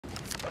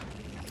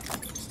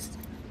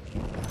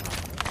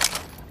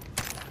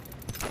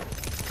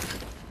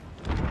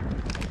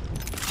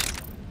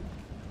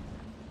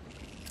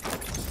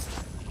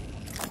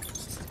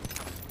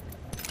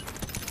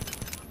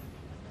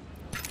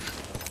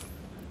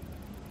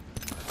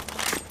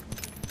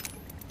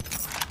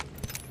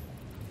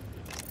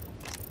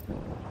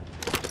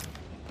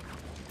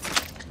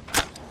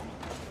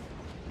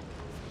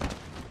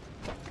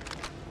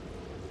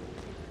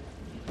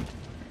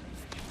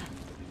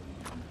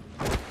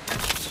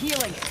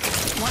Healing.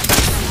 One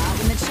out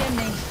in the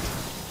chimney.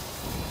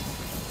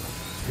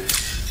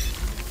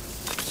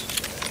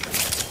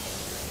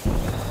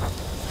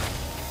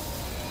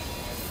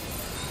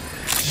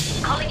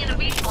 Calling in a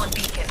respawn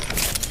beacon.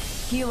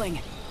 Healing.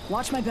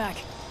 Watch my back.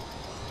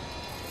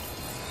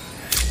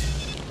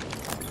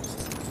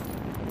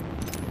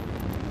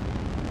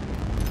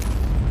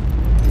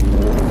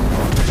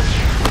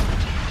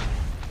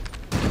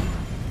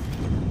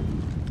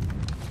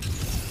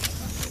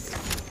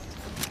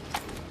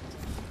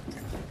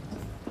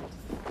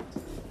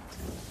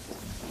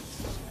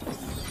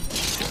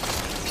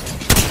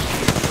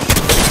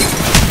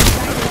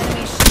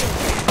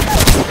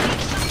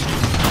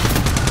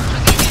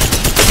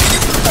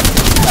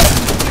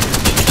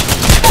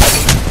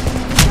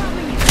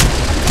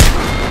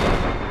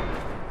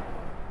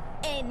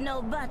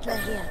 No butler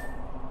here.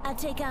 I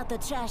take out the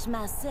trash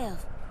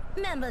myself.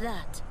 Remember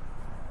that.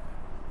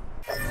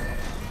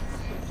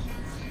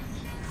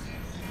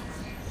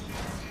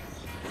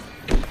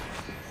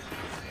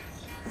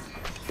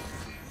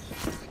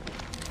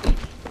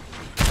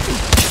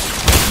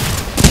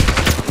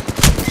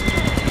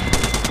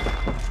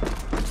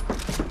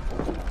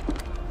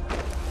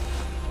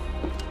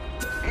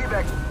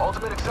 Evac,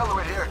 ultimate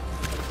accelerate here.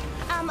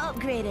 I'm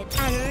upgraded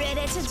and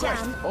ready to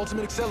jam.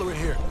 Ultimate accelerate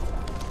here.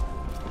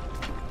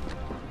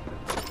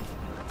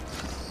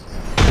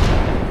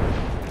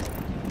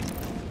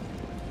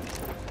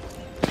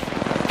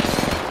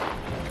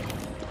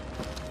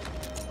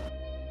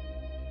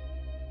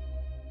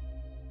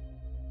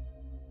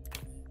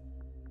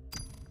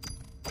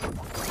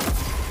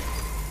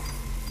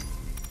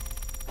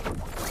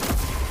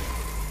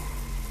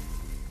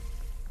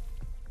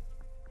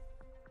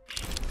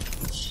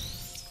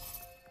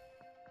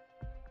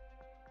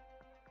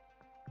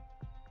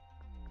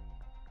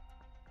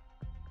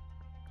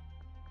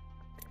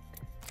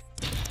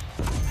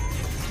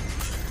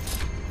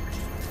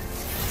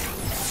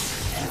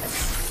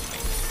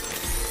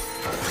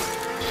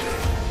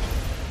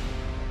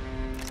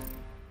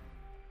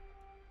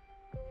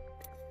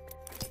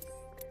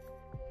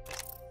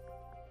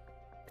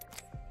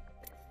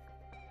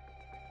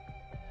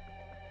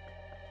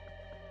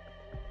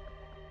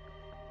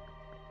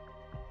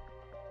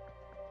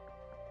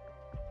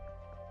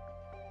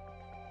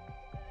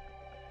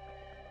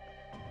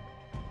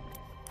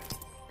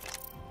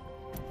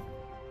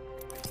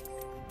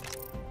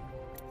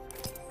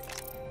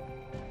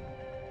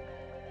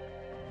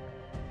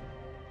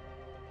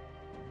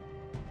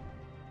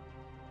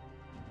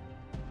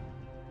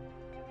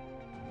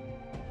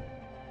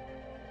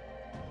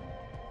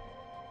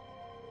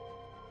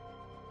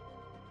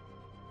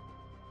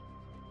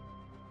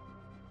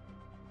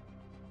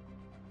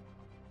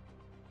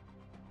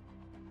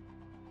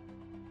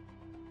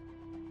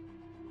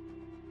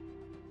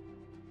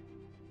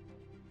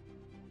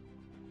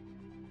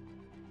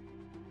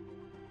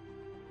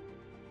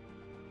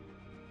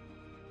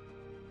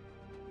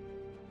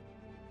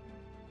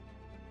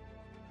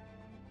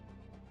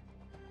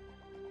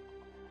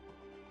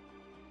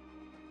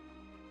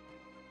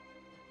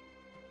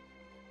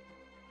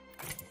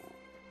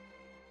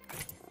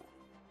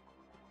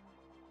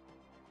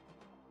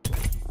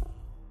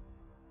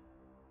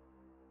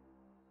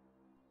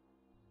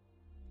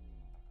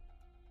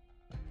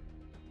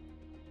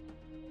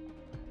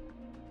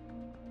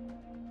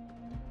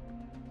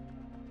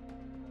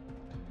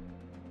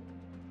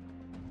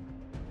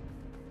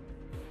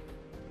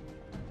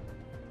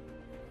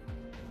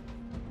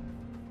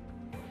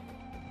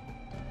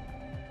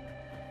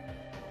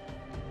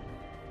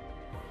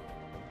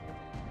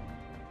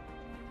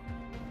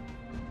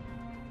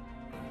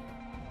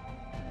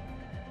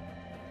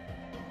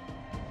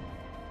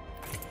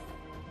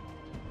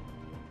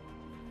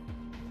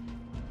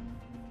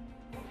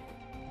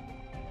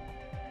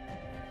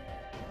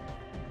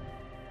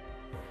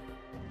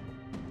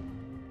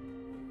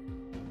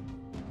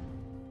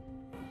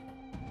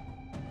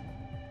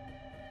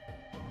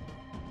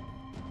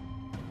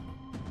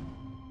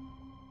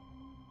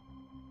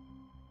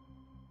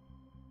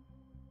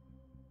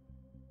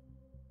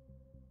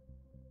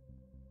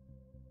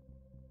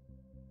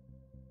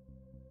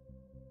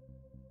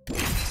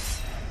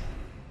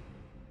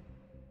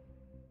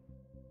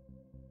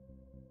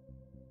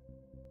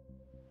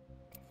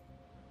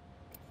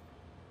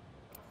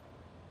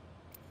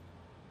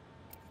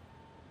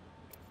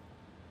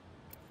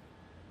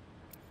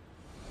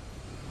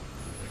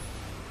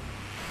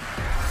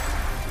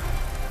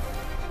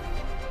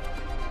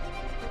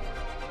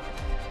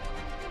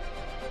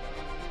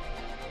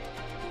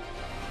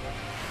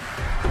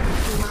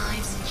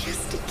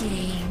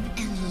 Game,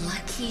 and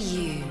lucky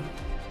you.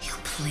 You're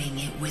playing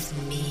it with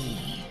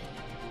me.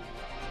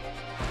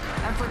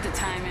 I put the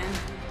time in.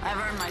 I've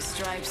earned my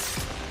stripes.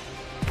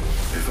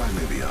 If I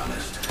may be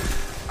honest,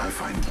 I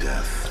find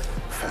death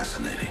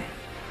fascinating.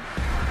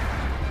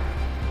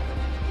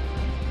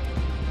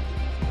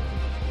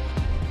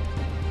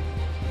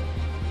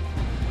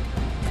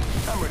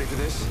 I'm ready for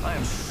this. I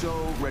am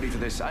so ready for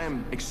this. I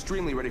am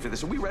extremely ready for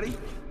this. Are we ready?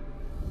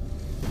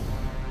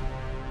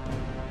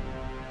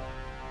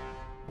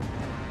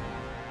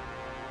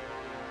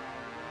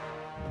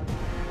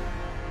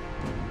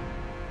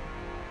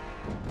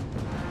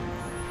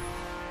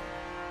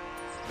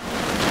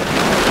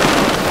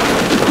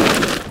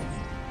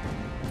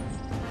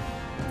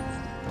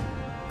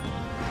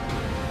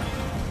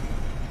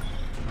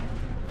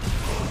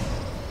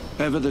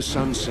 Ever the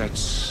sun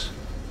sets,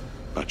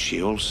 but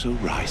she also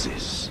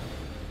rises.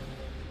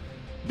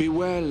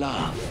 Beware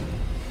love.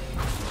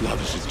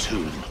 Love is a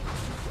tomb.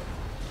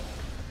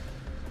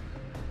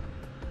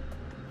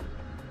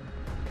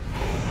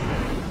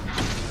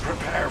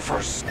 Prepare for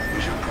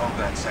vision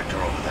combat sector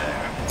over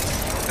there.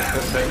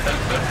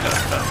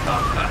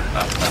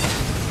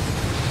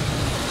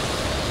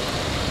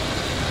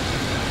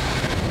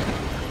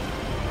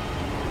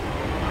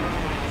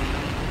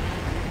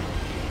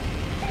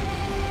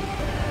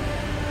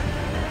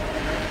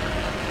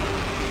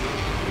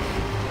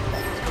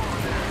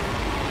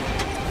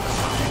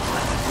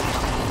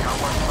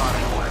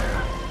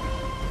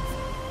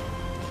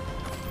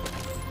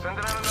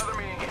 Sending out another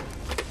me.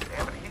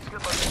 Damn it, he's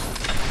good looking.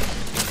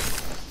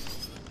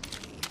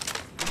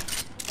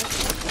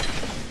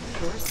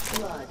 First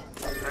blood.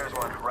 There's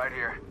one, right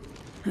here.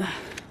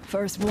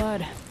 First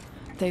blood.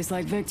 Tastes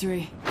like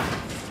victory.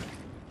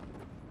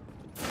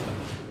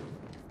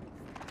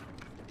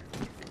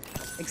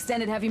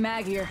 Extended heavy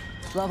mag here.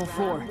 Level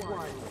 4.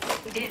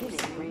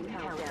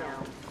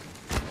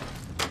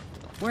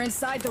 We're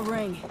inside the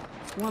ring.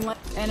 One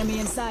left. Enemy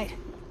inside.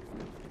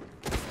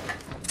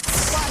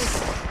 Spotted.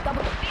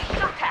 Double.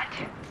 Shot at.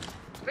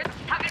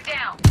 Tug it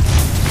down.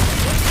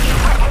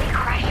 Enemy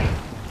crashing.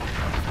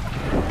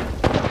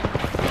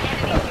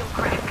 Enemy fuel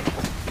cracked.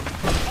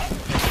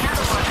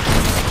 Another one.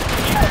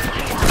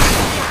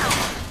 Down.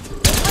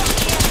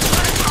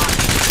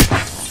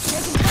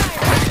 Taking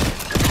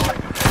fire.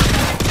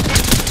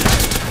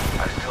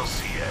 I still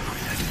see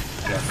everything.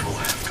 Death will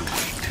have to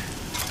wait.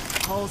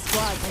 Whole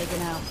squad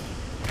taken out.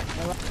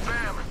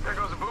 Bam! There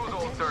goes a booze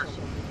old search.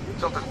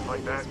 Something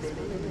like that.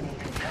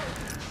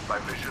 My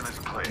mission is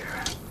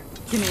clear.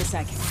 Give me a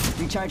sec.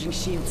 Recharging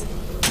shields.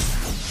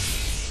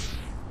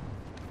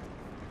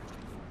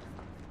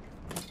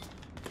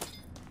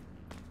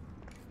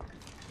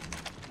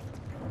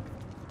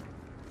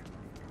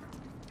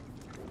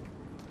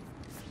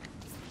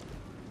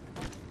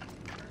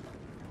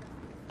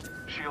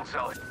 Shield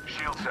cell.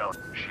 Shield cell.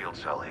 Shield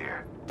cell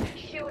here.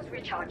 Shields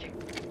recharging.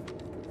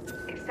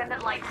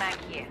 Extended light mag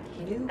here.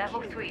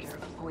 Level 3.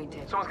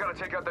 Appointed. Someone's got to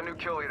take out the new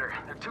kill leader.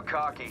 They're too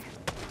cocky.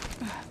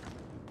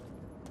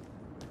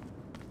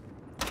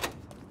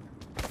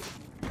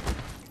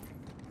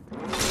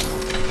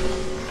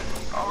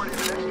 Already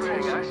the next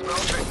ring. I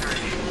smell victory.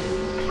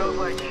 Smells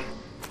like...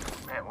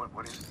 Man,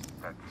 what is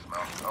that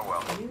smell? Oh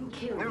well.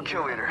 New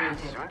kill leader.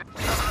 Soon to...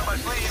 Stuffing up my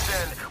sleeves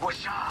and...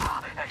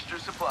 Whoosha! Extra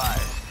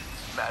supplies.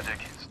 Magic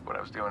is what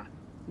I was doing.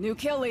 New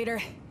kill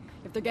leader.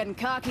 If they're getting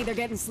cocky, they're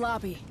getting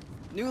sloppy.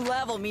 New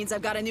level means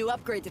I've got a new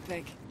upgrade to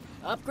pick.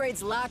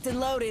 Upgrades locked and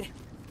loaded.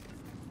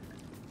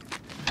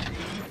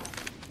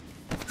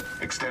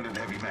 Extended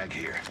heavy mag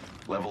here.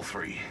 Level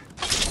 3.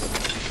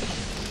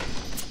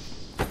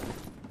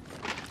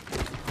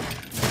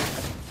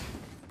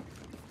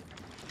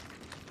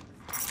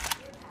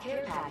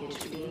 Care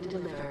package being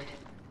delivered.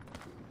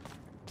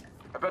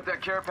 I bet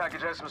that care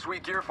package has some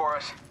sweet gear for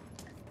us.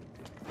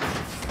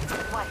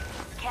 What?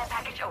 Care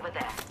package over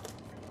there.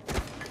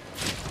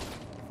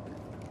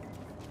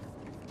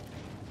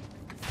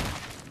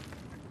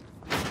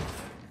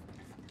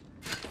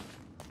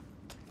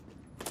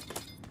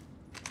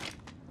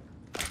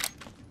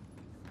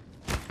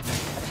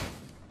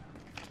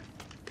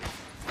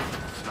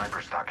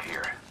 Sniper stock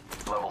here.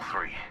 Level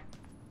 3.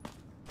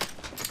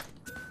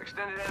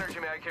 Extended energy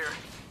mag here.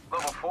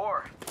 Level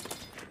 4.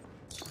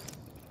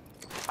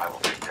 I will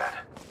take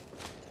that.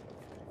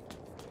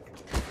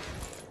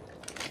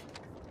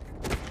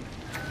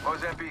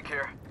 Mozambique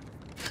here.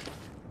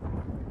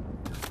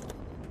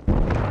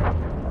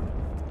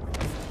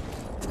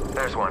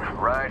 There's one,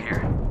 right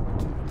here.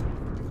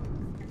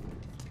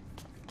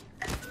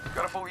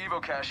 Got a full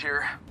Evo cache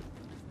here.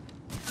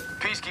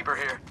 Peacekeeper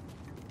here.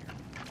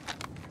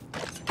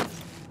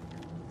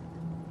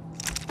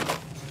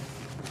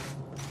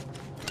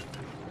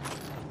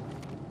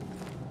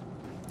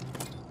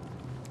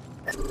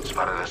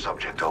 Spotted a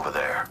subject over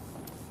there.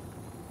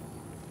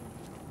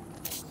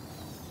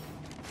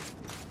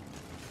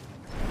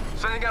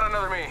 Sending out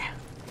another me.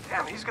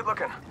 Damn, he's good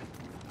looking.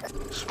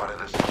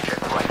 Spotted a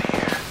subject right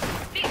here.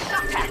 Being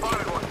shot at.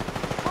 Spotted one.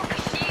 Broke a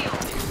shield.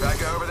 Bad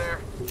guy over there.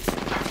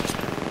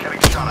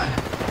 Getting shot at.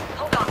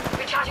 Hold on.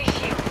 Recharging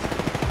shield.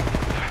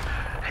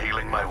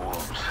 Healing my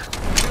wounds.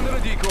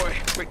 Another decoy.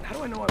 Wait, how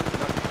do I know I was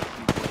not?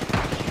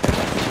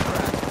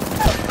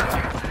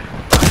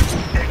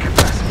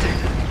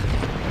 Incapacitated.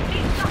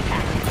 Being shot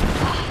at.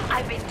 Oh,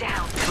 I've been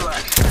down.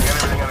 Relax. I got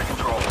everything under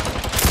control.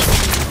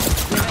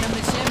 Giving him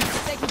the shim.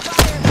 Taking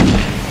fire.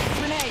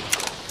 Grenade.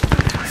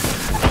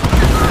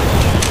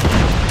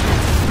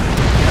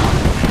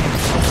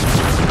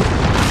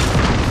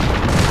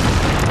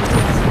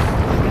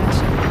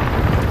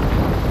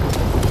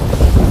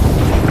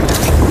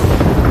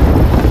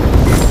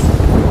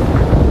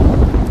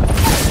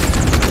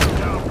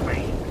 Help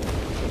me.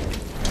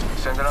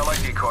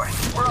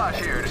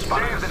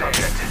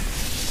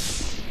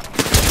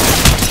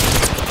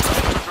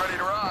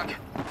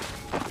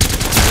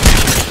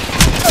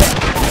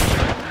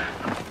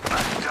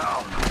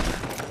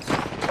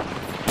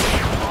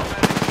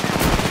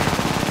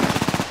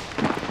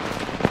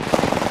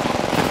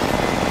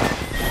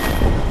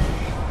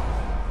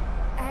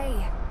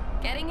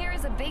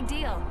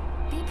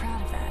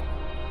 proud of that.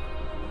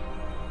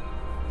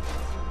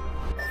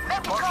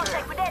 Making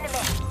contact with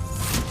enemy.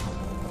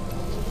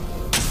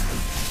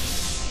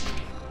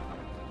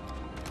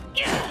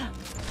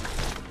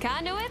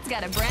 Conduit's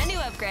got a brand new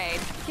upgrade.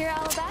 Hear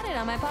all about it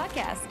on my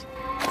podcast.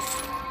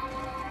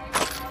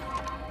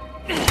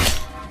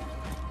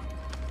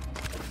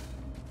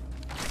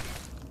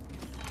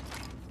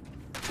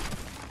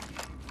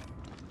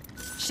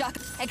 Shock.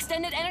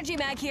 Extended energy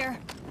mag here.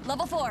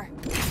 Level 4.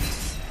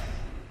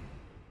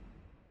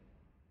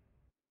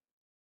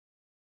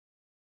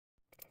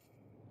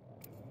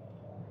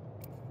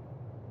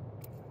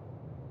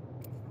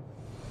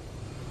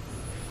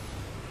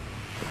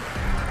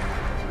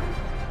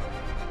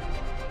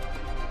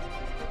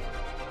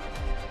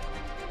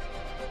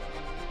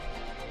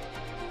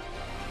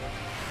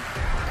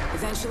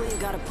 Eventually, you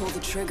gotta pull the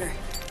trigger.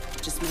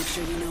 Just make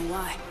sure you know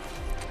why.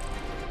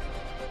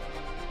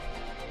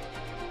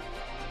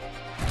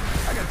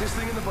 I got this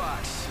thing in the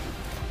box.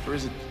 Or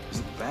is it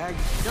the bag?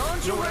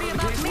 Don't you worry whatever the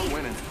about case, me. we're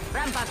winning.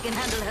 Rampart can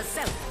handle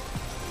herself.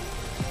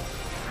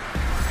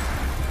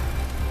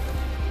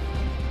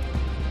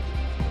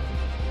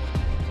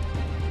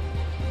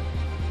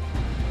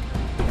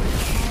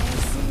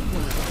 The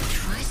world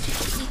tries to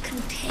keep me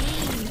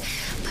contained,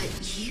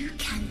 but you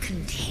can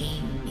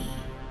contain me.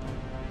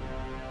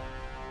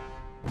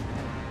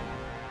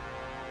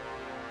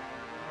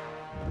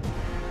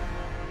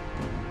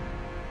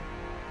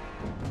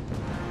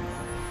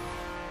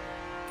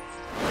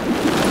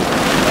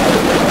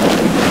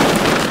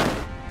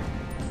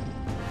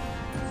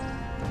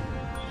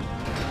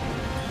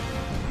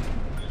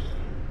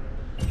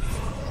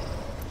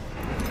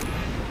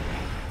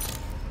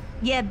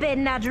 You better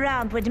not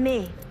romp with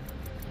me.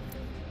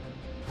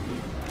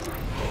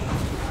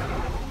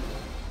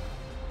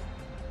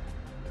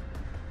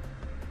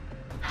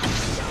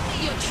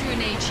 Your true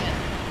nature.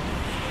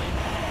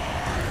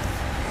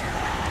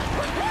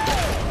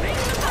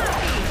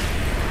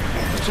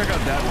 Check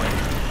out that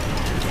way.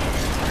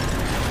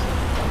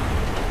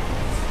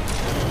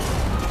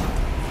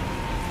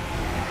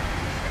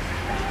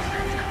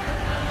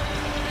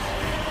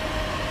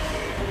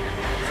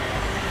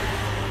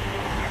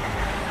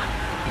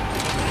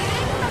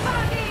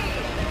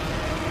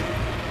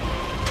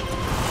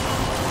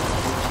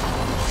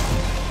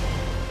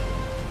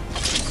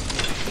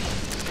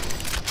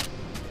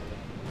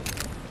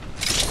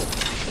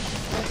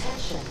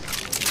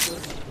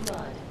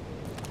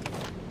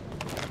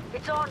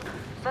 It's on.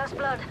 First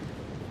blood.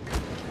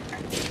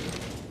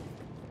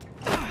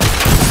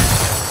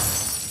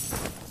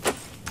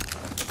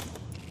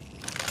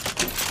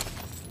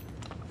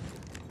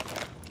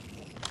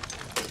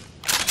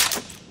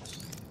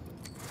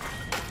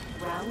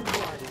 Round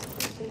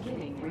 1.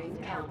 Beginning ring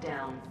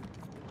countdown.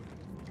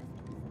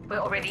 We're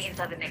already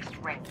inside the next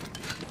ring.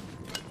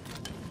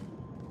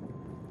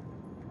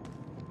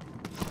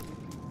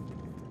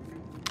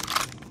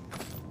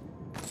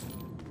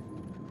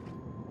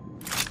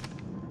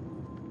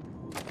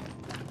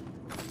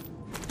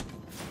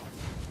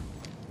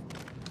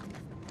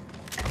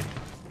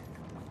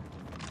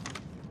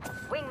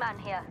 Wingman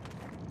here.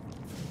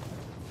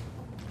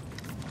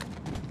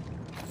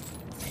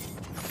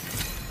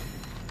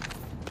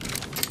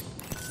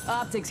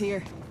 Optics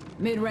here.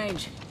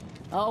 Mid-range.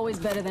 Always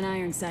better than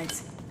iron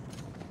sights.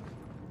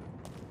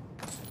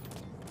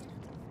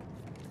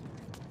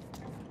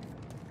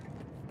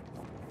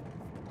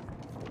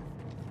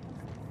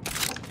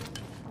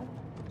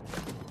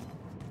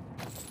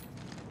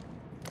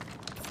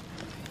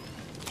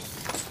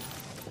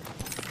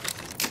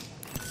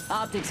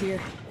 Optics here.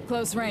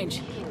 Close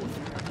range.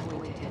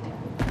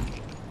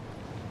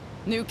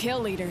 New kill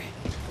leader.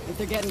 If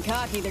they're getting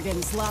cocky, they're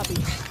getting sloppy.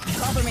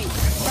 Cover me.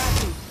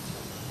 Crashing.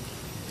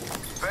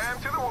 Bam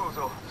to the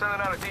woozle.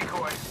 Sending out a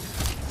decoy.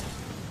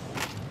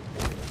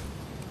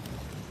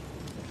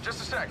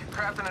 Just a sec.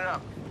 Crafting it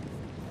up.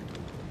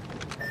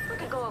 We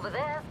could go over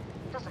there.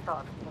 Just a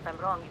thought. If I'm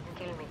wrong, you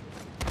can kill me.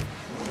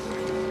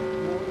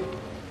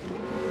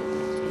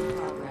 In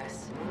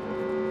progress.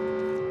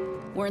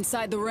 We're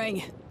inside the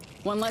ring.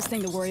 One less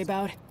thing to worry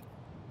about.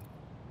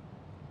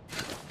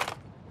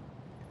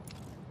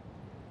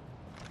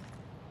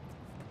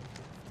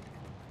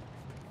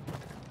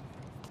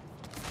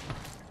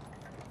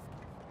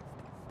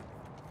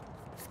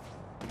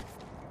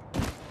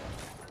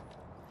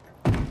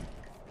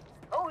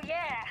 Oh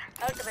yeah!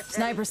 Ultimate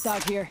Sniper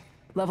stock here.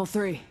 Level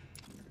 3.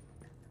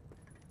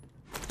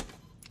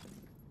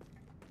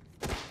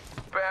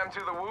 Bam to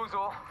the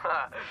woozle.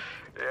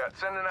 Yeah,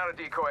 sending out a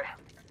decoy.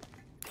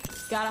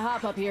 Gotta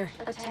hop up here.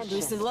 Attention.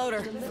 Boosted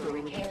loader.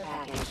 Delivering care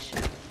package.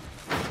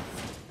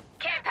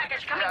 Care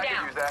package coming Yeah, I down.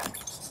 could use that.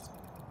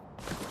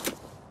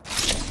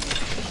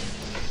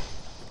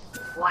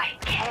 White,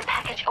 care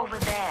package over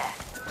there.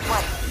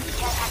 White,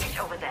 care package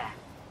over there.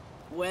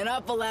 Went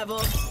up a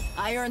level.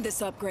 I earned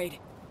this upgrade.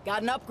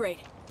 Got an upgrade.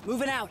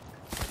 Moving out.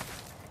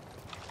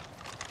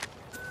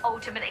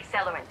 Ultimate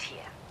accelerant here.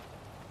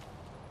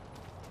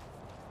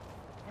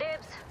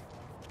 Dibs.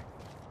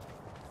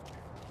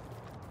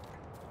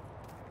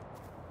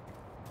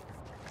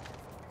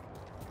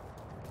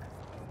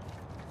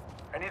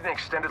 need an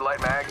extended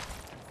light mag.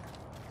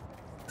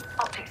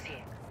 Optics here.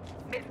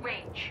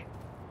 Mid-range.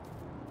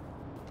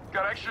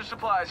 Got extra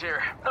supplies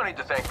here. No need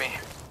to thank me.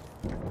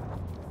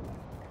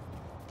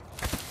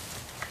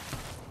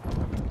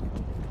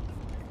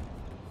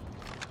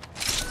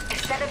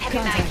 Extended heavy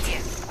mag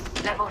here.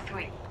 Level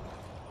 3.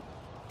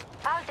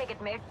 I'll take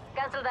it, mate.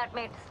 Cancel that,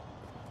 mates.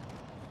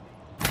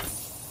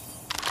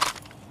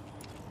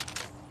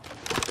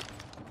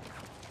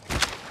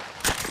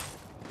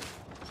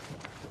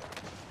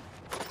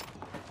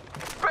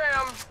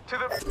 Bam! To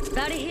the...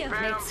 Ready here,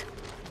 Bam! mates.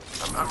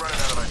 I'm running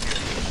out of ideas.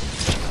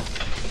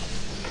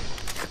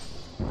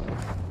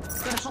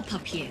 Got a hop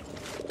up here.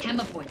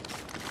 Hammer point.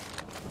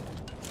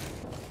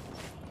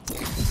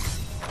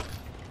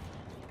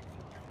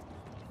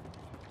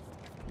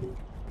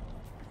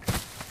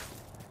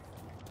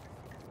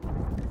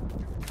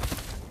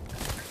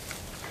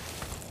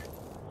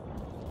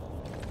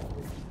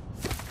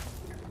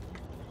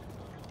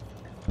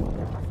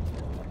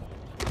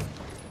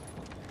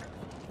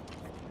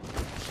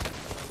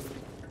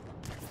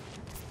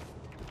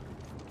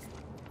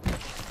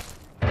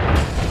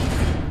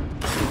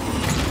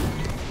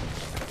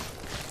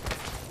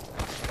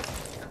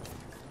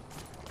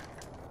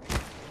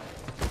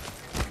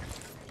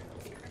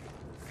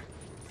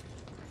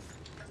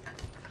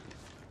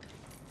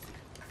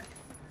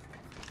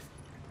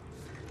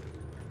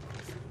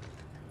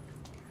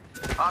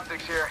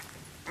 Optics here.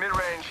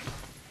 Mid-range.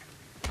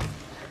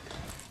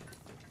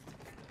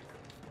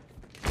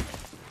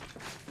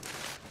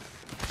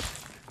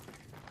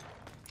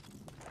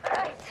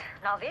 Right.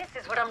 Now this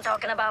is what I'm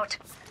talking about.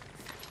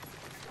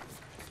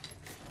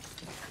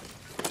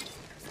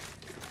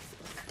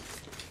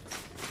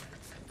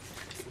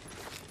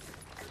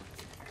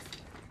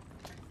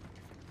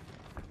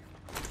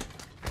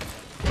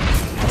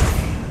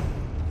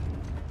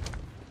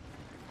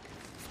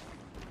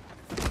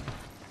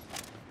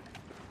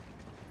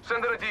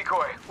 Send in a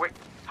decoy. Wait,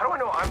 how do I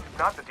know I'm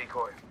not the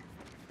decoy?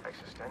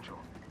 Existential.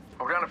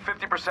 We're down to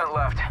 50%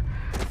 left.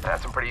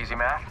 That's some pretty easy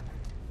math.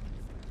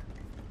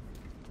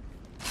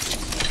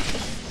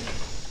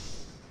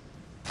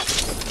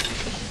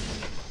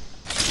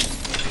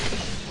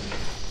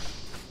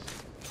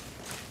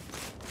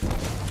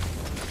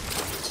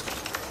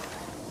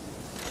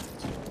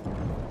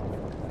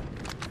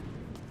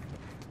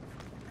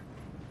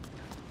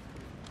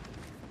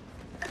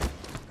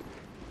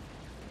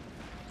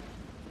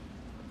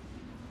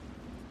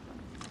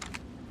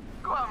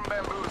 Go out and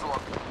bamboozle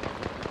them.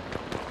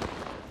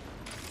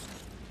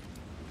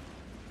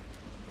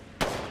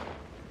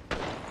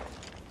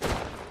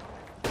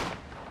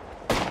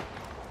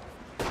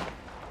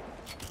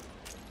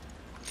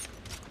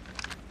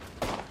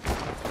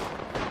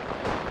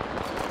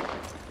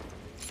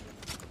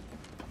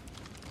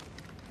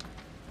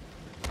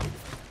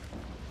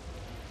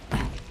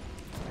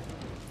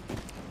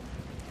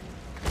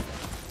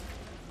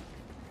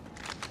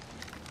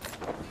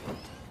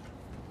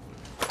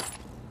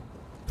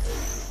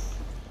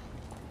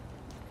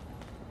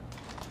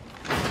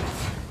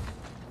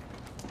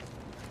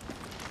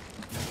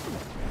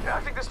 Yeah, I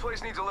think this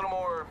place needs a little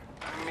more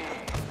me.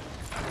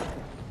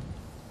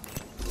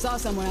 Saw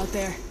someone out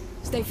there.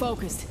 Stay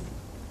focused.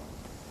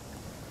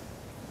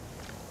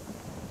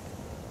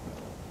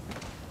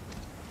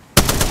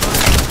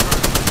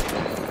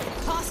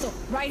 Hostile,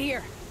 right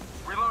here.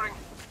 Reloading.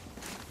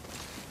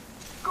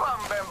 Go out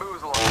and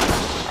bamboozle them.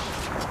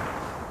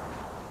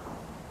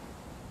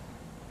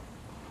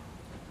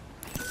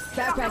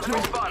 Backpack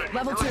here.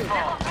 Level 2.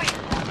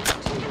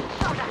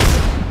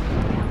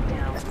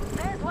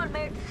 There's one,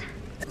 mates.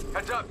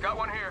 Heads up, got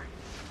one here.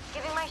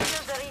 Giving my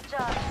shields a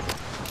recharge.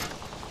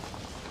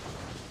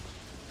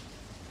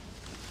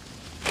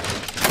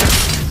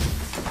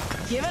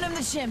 Giving him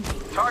the chimney.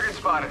 Target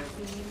spotted.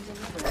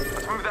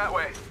 Let's move that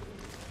way.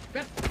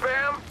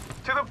 Bam!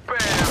 To the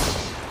bam!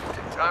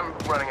 I'm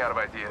running out of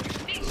ideas.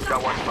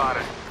 Got one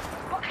spotted.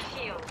 Book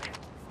shield.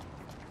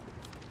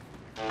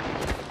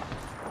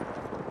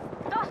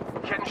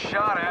 Getting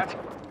shot at.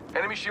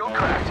 Enemy shield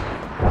cracked.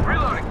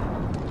 Reloading.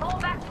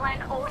 Fallback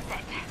plan all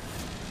set.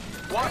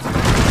 What?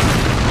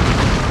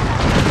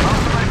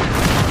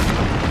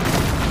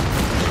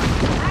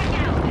 Hang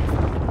out.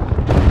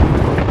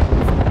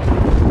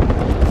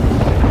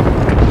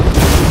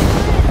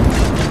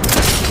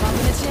 Drop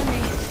in the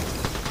chimney.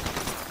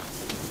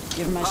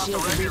 Give him my Hostile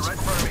shield right to here, reach. right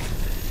in front of me.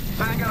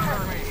 Sending out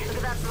another me. Look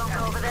at that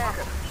blocker over there.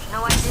 No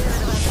idea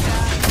about the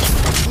guy.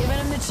 Giving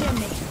him the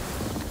chimney.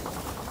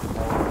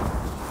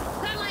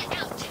 Thermite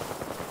out.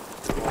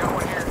 Got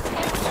one here.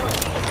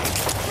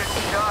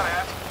 Getting shot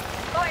at.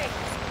 Oi,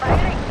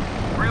 firing.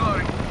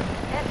 Reloading.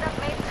 Heads up,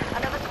 mates.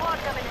 Another squad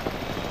coming.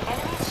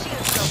 Enemy's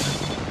shield broke.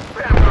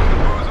 Bam goes the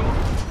boozle.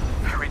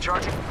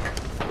 Recharging.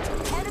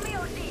 Enemy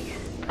OD.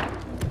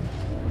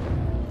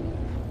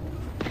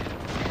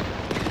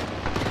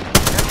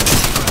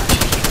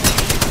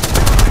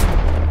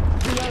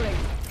 Reloading.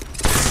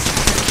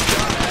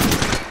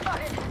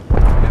 Spotted.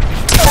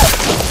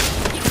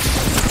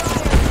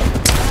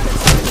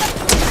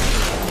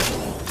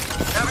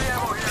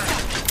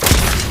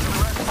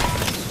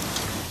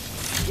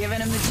 Giving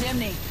him the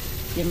chimney.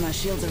 Giving my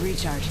shields a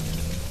recharge.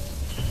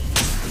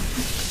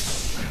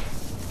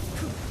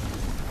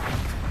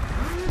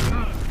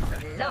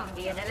 Love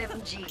me an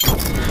LMG. Need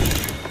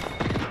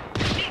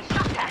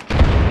shot at.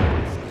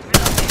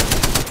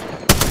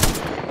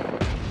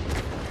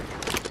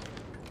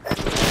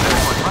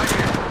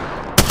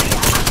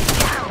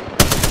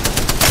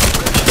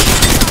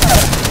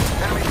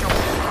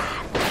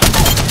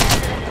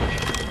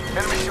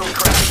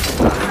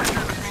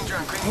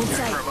 Hold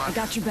tight. I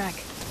got your back.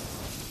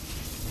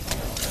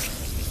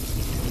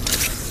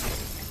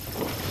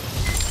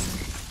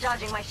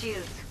 Charging my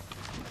shields.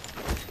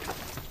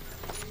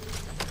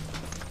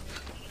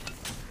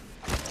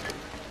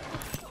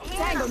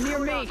 Tango near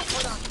me.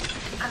 Hold on.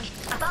 I'm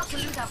about to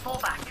lose our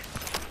fallback.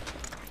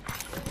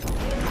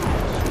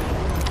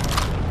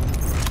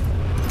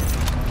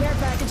 Care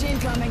package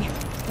incoming.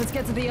 Let's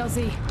get to the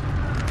LZ.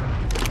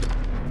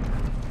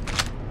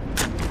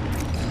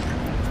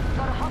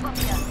 Got a hop up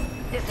here.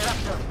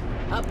 Disruptor.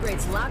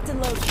 Upgrades locked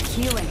and loaded.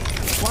 Healing.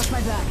 Watch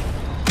my back.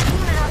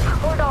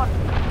 Hold on.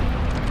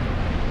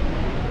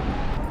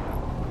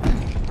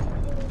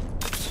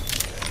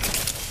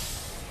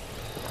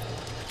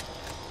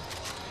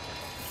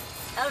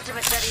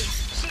 Ultimate ready.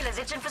 Sheila's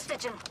itching for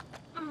stitching.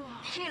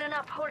 Healing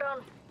up, hold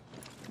on.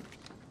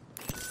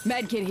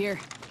 Medkit here.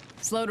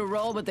 Slow to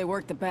roll, but they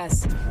work the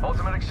best.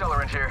 Ultimate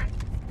accelerant here.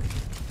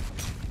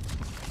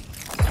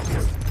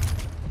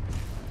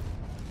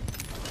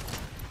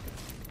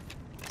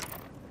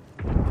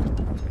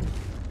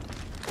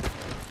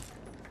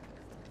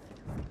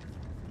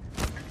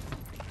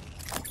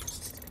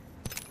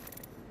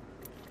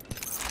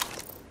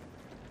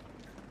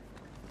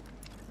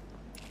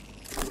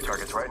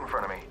 Target's right in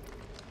front of me.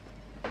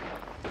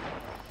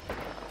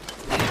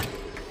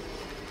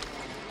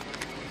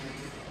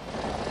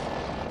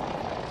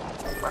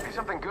 Might be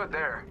something good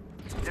there.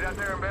 Get out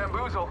there and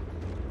bamboozle.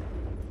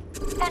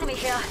 Enemy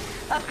here.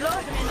 Up close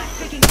and in my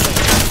freaking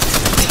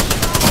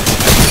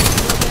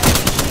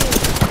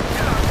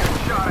Get out,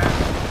 get shot at.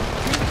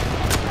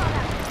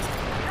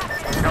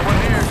 Got one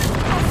here.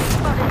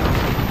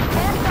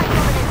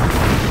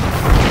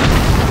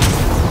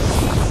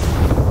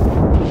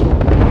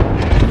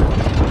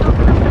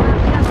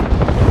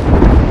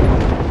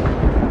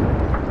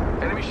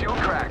 Enemy shield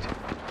cracked.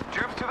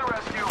 Troops to the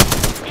rescue.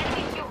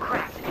 Enemy shield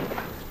cracked.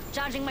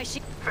 Charging my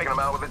shield. Faking them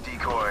out with a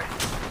decoy.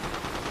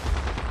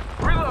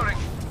 Reloading.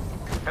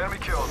 Enemy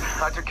killed.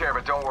 I took care of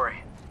it, don't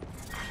worry.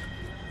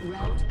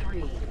 Round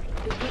 3.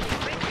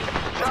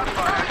 Shot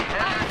fired.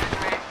 Enemy hit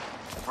me.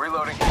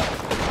 Reloading.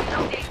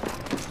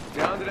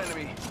 Downed an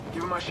enemy.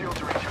 Give him my shield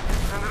to reach.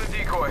 Send it a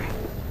decoy.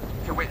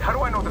 Okay, wait, how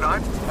do I know that I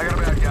got a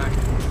bad guy?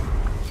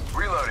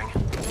 Reloading.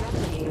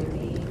 Replicator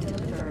being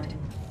delivered.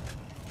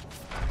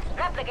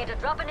 Replicator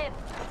dropping in.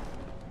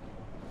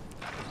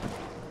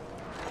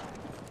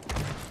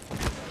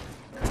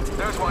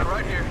 There's one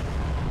right here.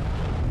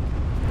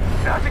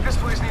 Now, I think this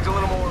place needs a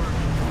little more... I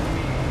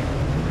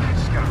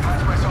just gotta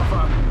patch myself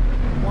up.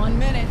 1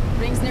 minute.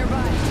 Rings nearby.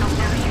 I'll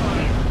never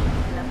shoot you.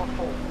 Level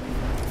 4.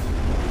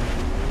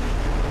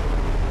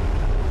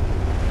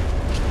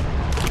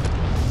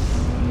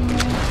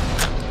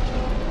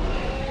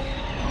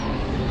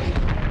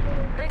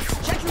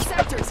 Check your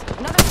sectors.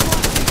 Another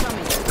squad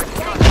incoming.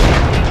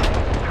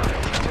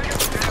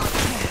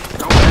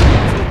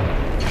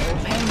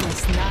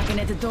 Painless knocking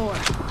at the door.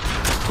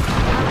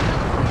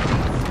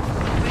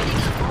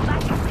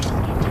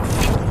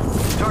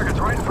 Target's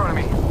right in front of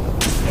me.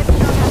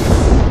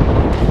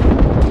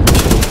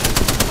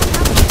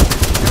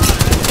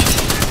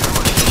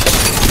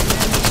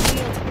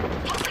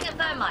 Tossing a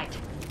thermite.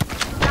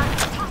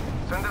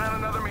 Sending out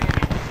another me.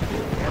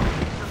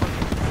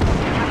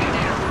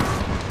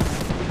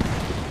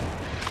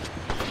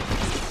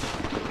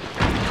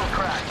 Shield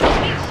cracked.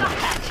 Need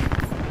shot at.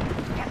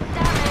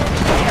 Damn it.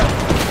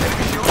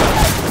 Enemy shield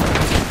cracked.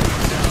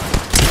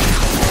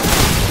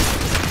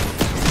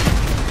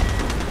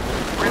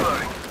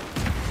 Reloading.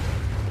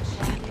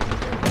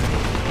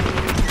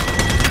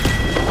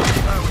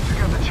 Oh, we took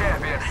out the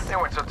champion. They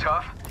weren't so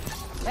tough.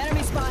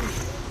 Enemy spotted.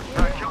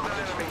 I killed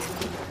that enemy.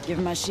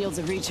 Giving my shields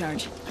a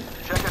recharge.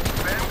 Check it.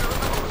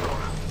 Bamboozle.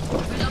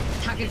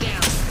 Tuck it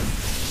down.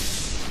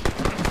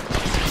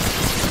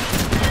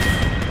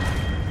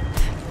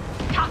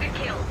 Target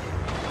killed.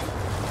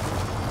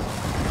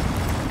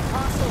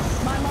 Hostile.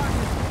 My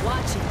marker.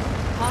 Watch it.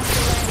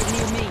 Hostile landed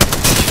near me.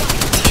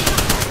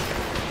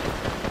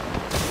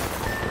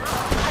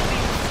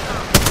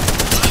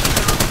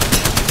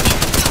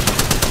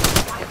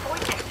 My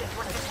vortexes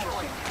were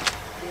destroyed.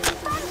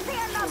 Fancy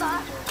another.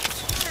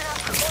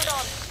 Hold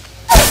on.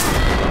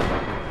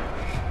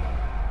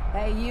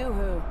 Hey,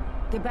 you-hoo.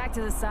 Get back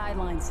to the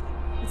sidelines.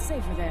 It's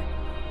safer there.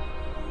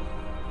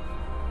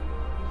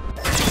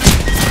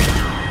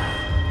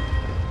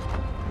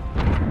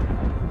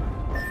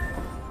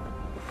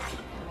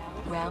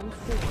 Round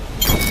 4.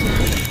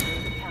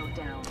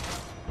 Countdown.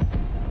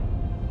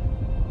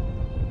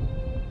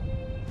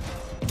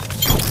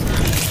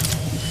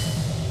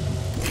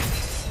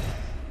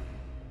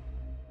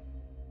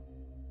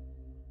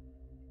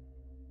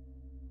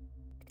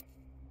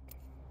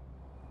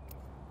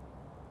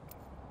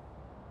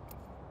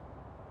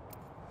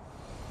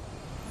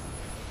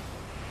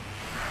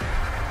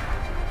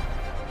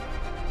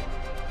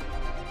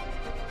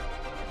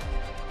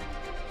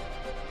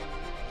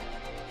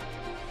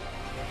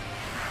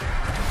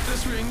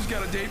 This ring's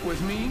got a date with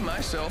me,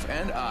 myself,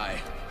 and I.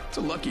 It's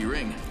a lucky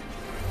ring.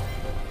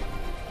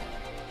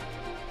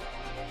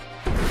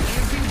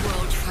 Every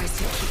world tries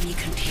to keep me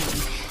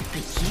contained,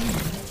 but you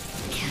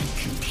can't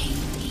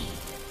contain me.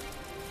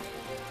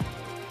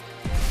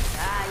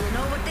 Ah, you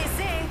know what they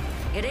say.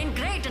 It ain't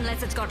great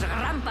unless it's got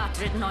Rampat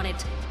written on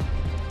it.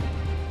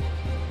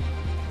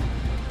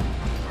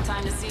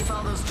 Time to see if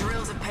all those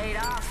drills have paid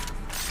off.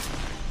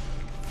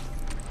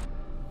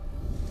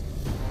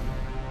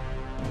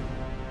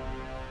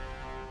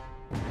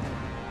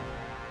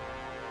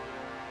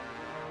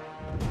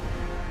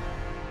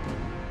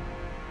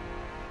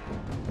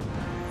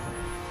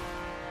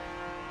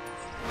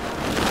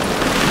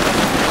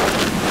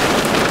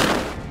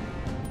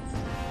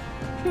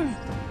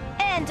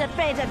 Ain't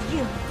afraid of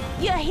you.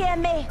 You hear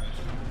me?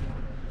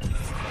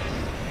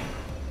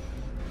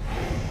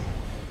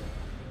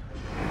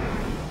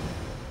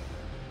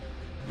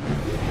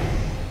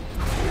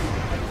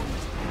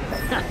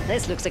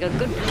 This looks like a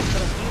good place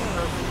for a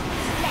funeral.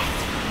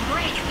 Let's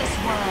break this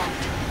world!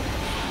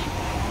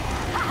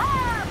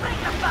 Ha-ha! Break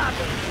the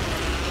party!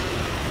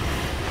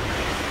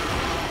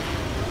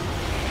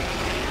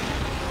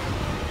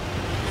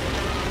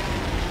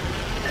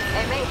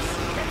 Hey mates,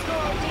 let's go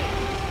OT.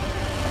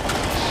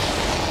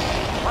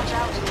 Watch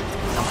out.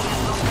 Somebody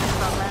has no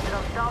landed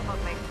on top of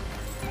me.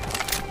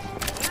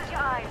 Use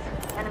your eyes.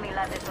 Enemy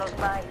landed close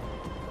by.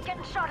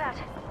 Getting shot at.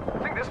 I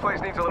think this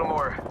place needs a little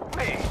more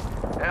me.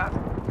 Yeah,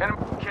 and I'm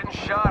getting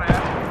shot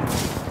at.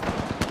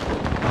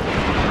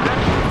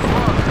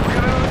 We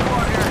got another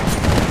squad here.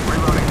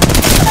 Reloading.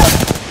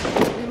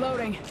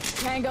 Reloading.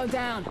 Tango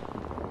down.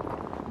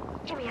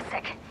 Give me a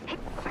sec. I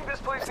think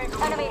this place needs a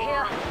little Enemy more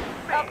here.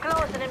 Up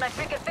close and in my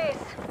freaking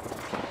face.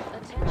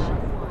 Attention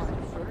one.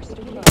 First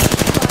blood.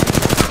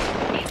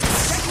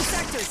 Checking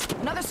sectors.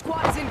 Another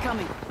squad is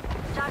incoming.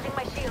 Charging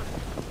my shield.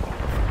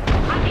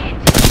 I'm hit.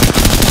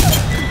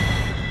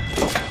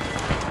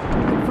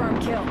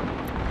 Confirmed kill.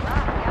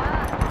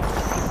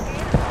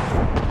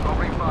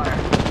 opening fire.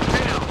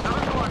 Hey now,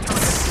 another squad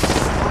coming in.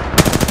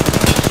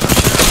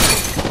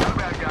 Not a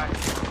bad guy.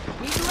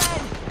 He's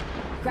led.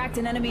 Cracked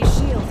an enemy's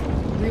shield.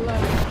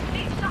 Reloading.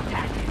 Please stop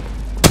that.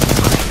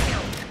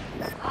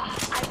 Oh,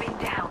 I've been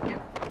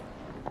downed.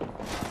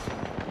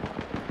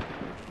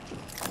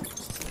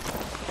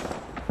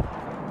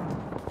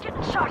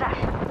 Getting shot at.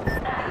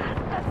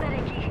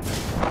 Pathetic.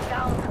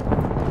 Down.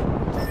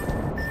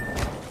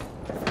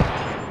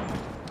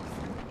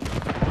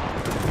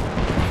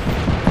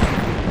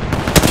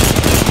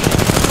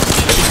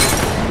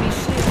 Enemy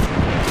shield.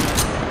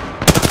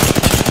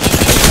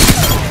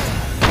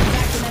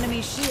 Cracked an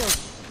enemy's shield.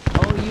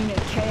 All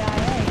unit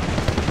KIA.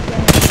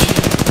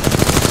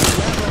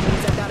 Level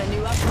means I've got a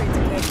new upgrade to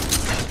pick.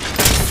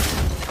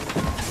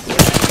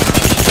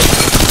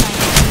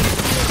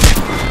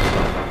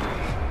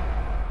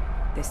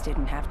 This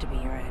didn't have to be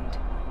your end.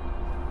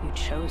 You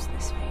chose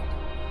this